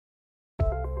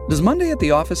Does Monday at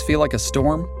the office feel like a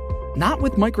storm? Not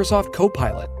with Microsoft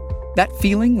Copilot. That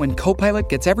feeling when Copilot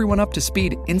gets everyone up to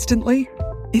speed instantly?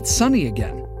 It's sunny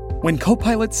again. When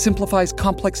Copilot simplifies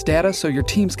complex data so your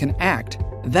teams can act,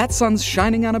 that sun's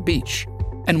shining on a beach.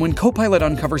 And when Copilot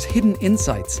uncovers hidden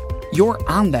insights, you're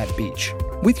on that beach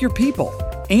with your people,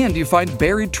 and you find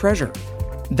buried treasure.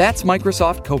 That's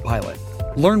Microsoft Copilot.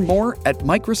 Learn more at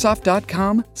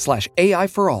Microsoft.com/AI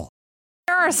for all.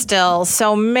 There are still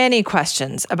so many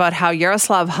questions about how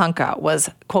Jaroslav Hanka was,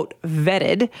 quote,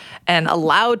 vetted and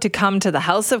allowed to come to the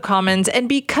House of Commons and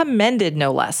be commended,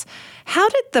 no less. How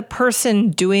did the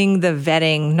person doing the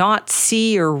vetting not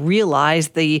see or realize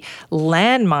the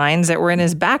landmines that were in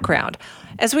his background?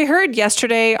 As we heard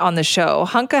yesterday on the show,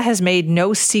 Hanka has made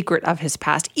no secret of his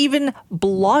past, even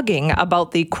blogging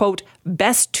about the, quote,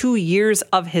 best 2 years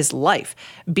of his life,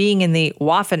 being in the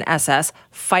Waffen-SS,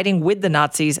 fighting with the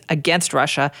Nazis against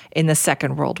Russia in the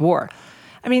Second World War.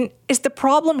 I mean, is the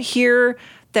problem here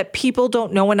that people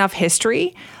don't know enough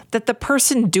history? That the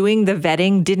person doing the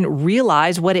vetting didn't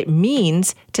realize what it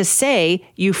means to say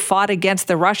you fought against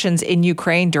the Russians in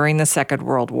Ukraine during the Second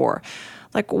World War?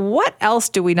 Like, what else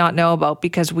do we not know about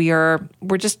because we're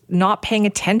just not paying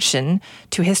attention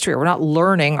to history? We're not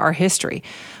learning our history.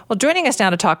 Well, joining us now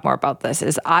to talk more about this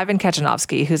is Ivan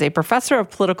Kachanovsky, who's a professor of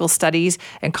political studies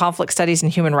and conflict studies and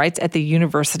human rights at the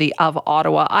University of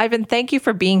Ottawa. Ivan, thank you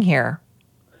for being here.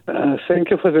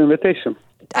 Thank you for the invitation.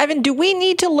 Ivan, do we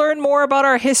need to learn more about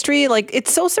our history? Like,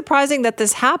 it's so surprising that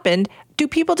this happened. Do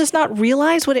people just not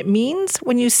realize what it means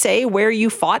when you say where you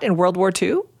fought in World War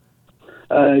II?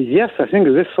 Yes, I think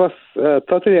this was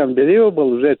totally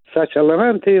unbelievable that such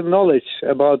elementary knowledge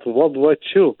about World War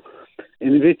II,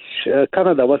 in which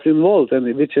Canada was involved and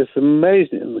which is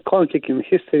amazing conflict in the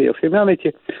history of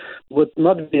humanity, would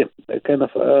not be kind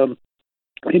of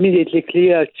immediately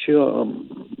clear to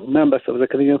members of the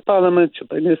Canadian Parliament, to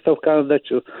Prime Minister of Canada,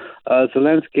 to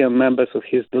Zelensky and members of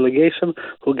his delegation,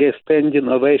 who gave standing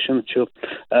ovation to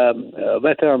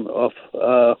veteran of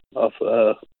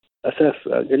SS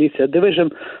Galicia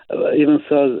division. Even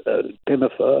so,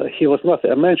 he was not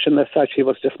mentioned as such. He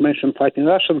was just mentioned fighting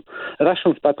Russians,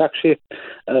 but actually,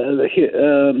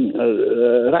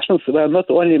 Russians were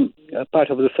not only part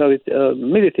of the Soviet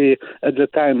military at the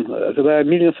time. There were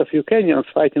millions of Ukrainians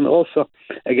fighting also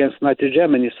against Nazi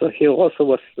Germany. So he also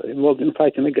was involved in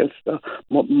fighting against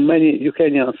many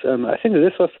Ukrainians. And I think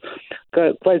this was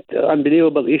quite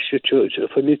unbelievable issue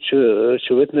for me to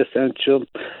witness and to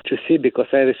see,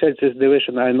 because I researched this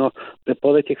division. I know the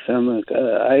politics, and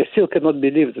I still cannot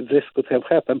believe that this could have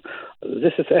happened.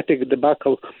 This is epic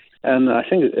debacle, and I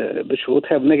think which would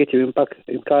have negative impact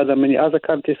in Canada and many other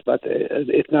countries, but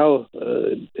it's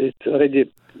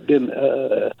already been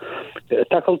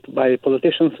tackled by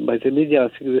politicians, by the media. I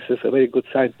think this is a very good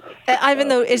sign. Ivan,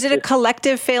 though, is it a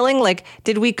collective failing? Like,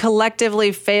 did we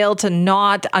collectively fail to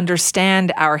not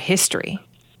understand our history?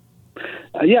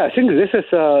 Yeah, I think this is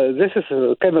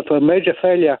kind of a major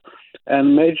failure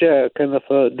and major kind of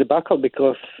a debacle,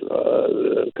 because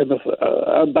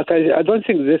but I don't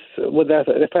think this would have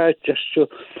referred just to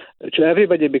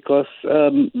everybody, because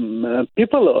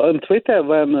people on Twitter,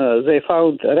 when they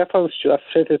found a reference to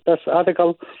Associated Press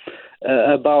article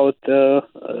about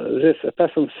this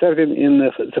person serving in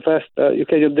the first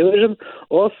Ukrainian division,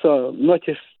 also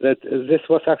noticed that this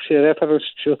was actually a reference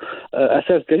to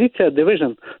SS Galicia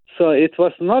division. So it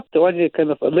was not only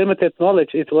kind of a limited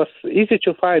knowledge, it was easy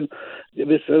to find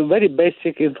with very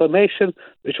basic information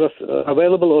which was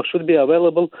available or should be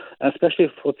available,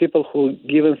 especially for people who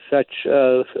given such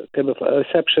kind of a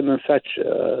reception and such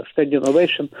standing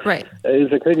ovation in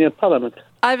the Ukrainian parliament.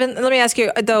 Ivan, let me ask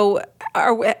you, though,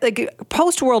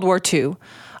 post-World War II,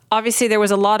 obviously there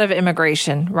was a lot of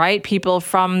immigration, right? People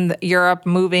from Europe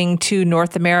moving to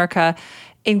North America.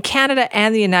 In Canada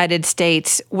and the United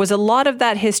States, was a lot of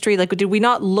that history, like, did we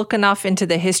not look enough into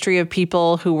the history of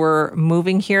people who were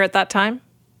moving here at that time?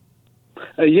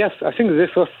 Yes, I think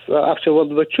this was after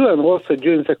World War II and also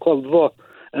during the Cold War.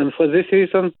 And for this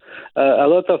reason, a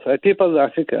lot of people,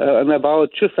 I think about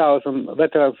 2,000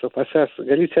 veterans of SS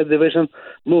Galicia Division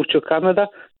moved to Canada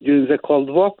during the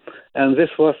Cold War. And this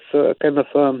was kind of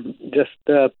just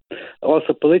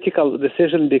also political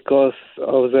decision because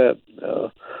of the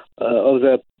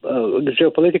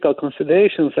geopolitical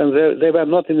considerations, and they were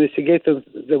not investigated.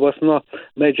 There was no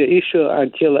major issue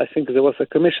until I think there was a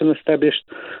commission established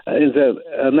in the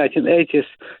 1980s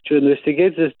to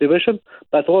investigate this division,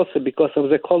 but also because of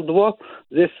the Cold War,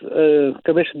 this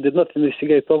commission did not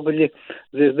investigate properly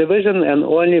this division, and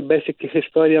only basically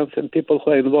historians and people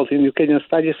who are involved in Ukrainian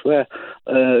studies were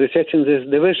researching this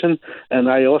division, and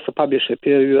I also published a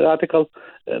peer-reviewed article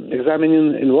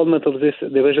examining involvement of this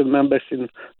division members in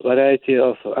variety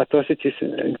of atrocities,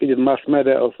 including mass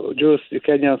murder of Jews,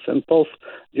 Ukrainians, and Poles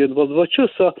during World War II.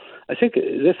 So I think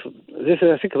this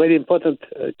is very important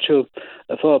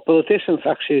for politicians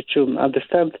actually to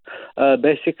understand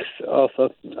basics of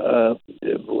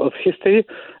history,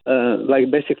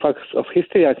 like basic facts of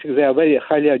history. I think they are very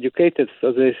highly educated,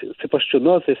 so they're supposed to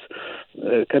know this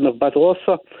but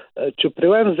also to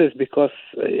prevent this, because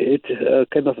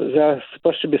there are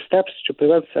supposed to be steps to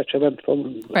prevent such event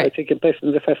from taking place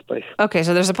in the first place. Okay,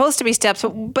 so there's supposed to be steps,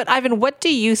 but Ivan, what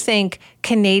do you think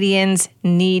Canadians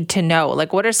need to know?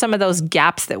 Like, what are some of those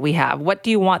gaps that we have? What do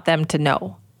you want them to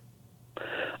know?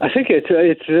 I think it's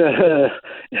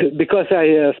because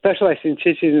I specialize in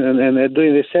teaching and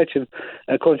doing research in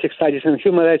conflict studies and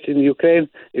human rights in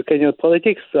Ukrainian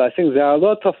politics. So I think there are a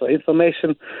lot of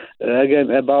information, again,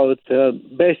 about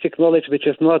basic knowledge which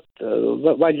is not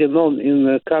widely known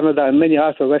in Canada and many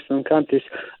other Western countries.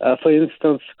 For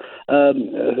instance,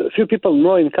 few people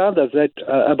know in Canada that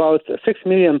about 6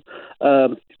 million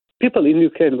people in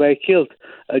Ukraine were killed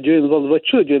during World War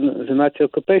II, during the Nazi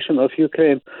occupation of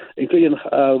Ukraine, including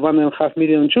 1.5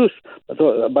 million Jews,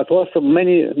 but also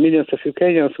many millions of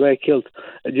Ukrainians were killed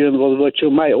during World War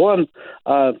II. My own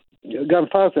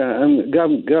grandfather and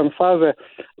grandfather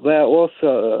were also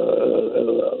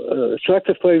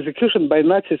selected for execution by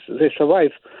Nazis. They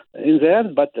survived in the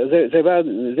end, but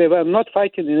they were not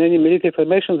fighting in any military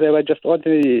formation. They were just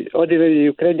ordinary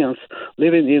Ukrainians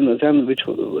living in then which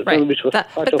was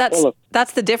part of Poland.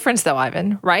 That's the difference, though,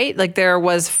 Ivan. Right? Like, there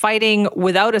was fighting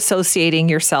without associating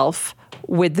yourself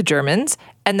with the Germans,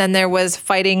 and then there was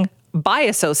fighting by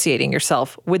associating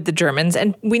yourself with the Germans,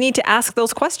 and we need to ask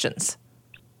those questions.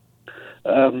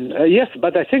 Yes,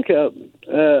 but I think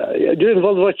during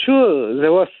World War II,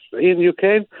 there was in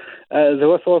Ukraine, there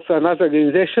was also another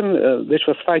organization which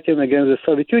was fighting against the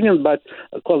Soviet Union, but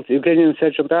called Ukrainian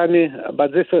Insurgent Army.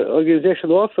 But this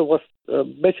organization also was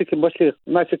basically mostly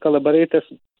Nazi collaborators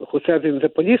who served in the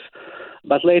police,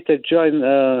 but later joined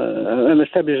and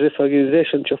established this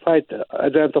organization to fight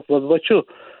at the end of World War II.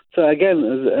 So again,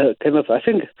 I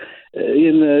think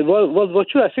in World War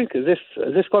II, I think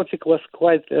this conflict was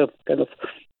quite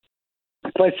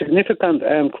quite significant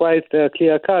and quite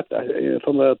clear-cut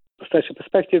from a such a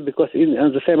perspective, because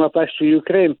and the same applies to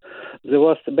Ukraine. There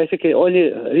was basically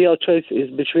only real choice is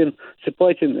between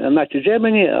supporting Nazi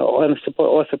Germany or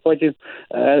supporting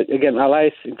again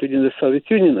allies, including the Soviet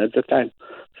Union at the time.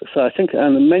 So I think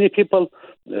and many people.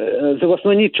 There was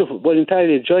no need to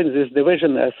voluntarily join this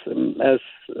division as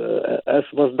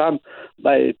was done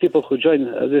by people who joined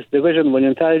this division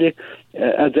voluntarily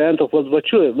at the end of World War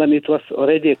II, when it was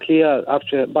already clear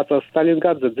after Battle of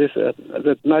Stalingrad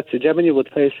that Nazi Germany would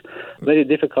face very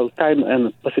difficult time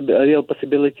and a real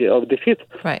possibility of defeat.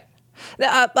 Right.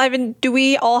 Ivan, do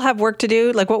we all have work to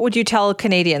do? Like, what would you tell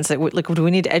Canadians? Like, do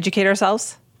we need to educate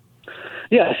ourselves?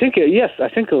 Yeah, I think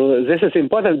this is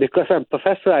important because I'm a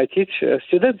professor. I teach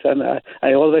students, and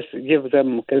I always give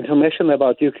them information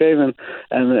about Ukraine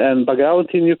and background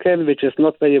in Ukraine, which is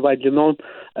not very widely known.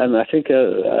 And I think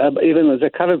even the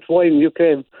current war in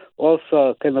Ukraine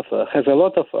also has a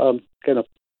lot of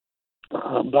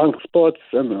blank spots,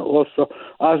 and also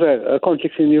other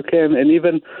conflicts in Ukraine. And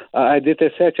even I did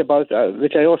research about,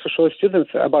 which I also show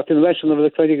students, about invention of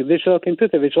electronic digital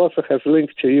computer, which also has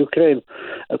linked to Ukraine,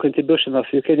 a contribution of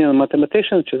Ukrainian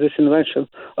mathematicians to this invention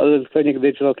of electronic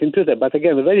digital computer. But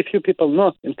again, very few people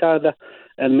know in Canada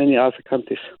and many other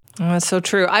countries. Oh, that's so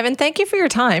true. Ivan, thank you for your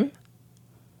time.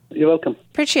 You're welcome.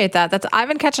 Appreciate that. That's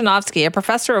Ivan Kachanovsky, a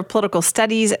professor of political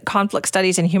studies, conflict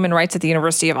studies, and human rights at the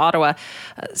University of Ottawa,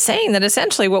 saying that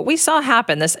essentially what we saw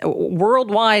happen, this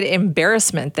worldwide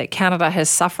embarrassment that Canada has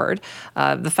suffered,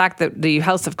 the fact that the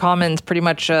House of Commons pretty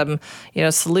much,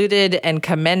 saluted and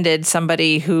commended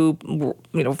somebody who,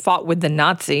 fought with the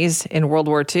Nazis in World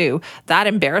War II, that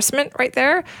embarrassment right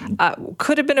there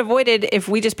could have been avoided if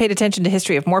we just paid attention to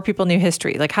history, if more people knew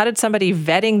history. Like, how did somebody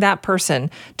vetting that person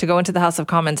to go into the House of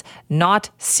Commons not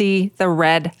not see the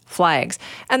red flags.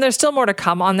 And there's still more to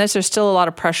come on this. There's still a lot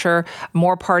of pressure.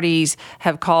 More parties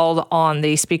have called on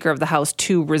the Speaker of the House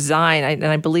to resign. And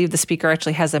I believe the Speaker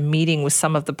actually has a meeting with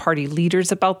some of the party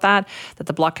leaders about that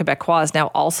the Bloc Québécois is now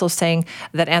also saying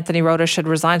that Anthony Rota should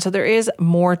resign. So there is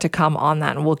more to come on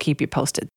that, and we'll keep you posted.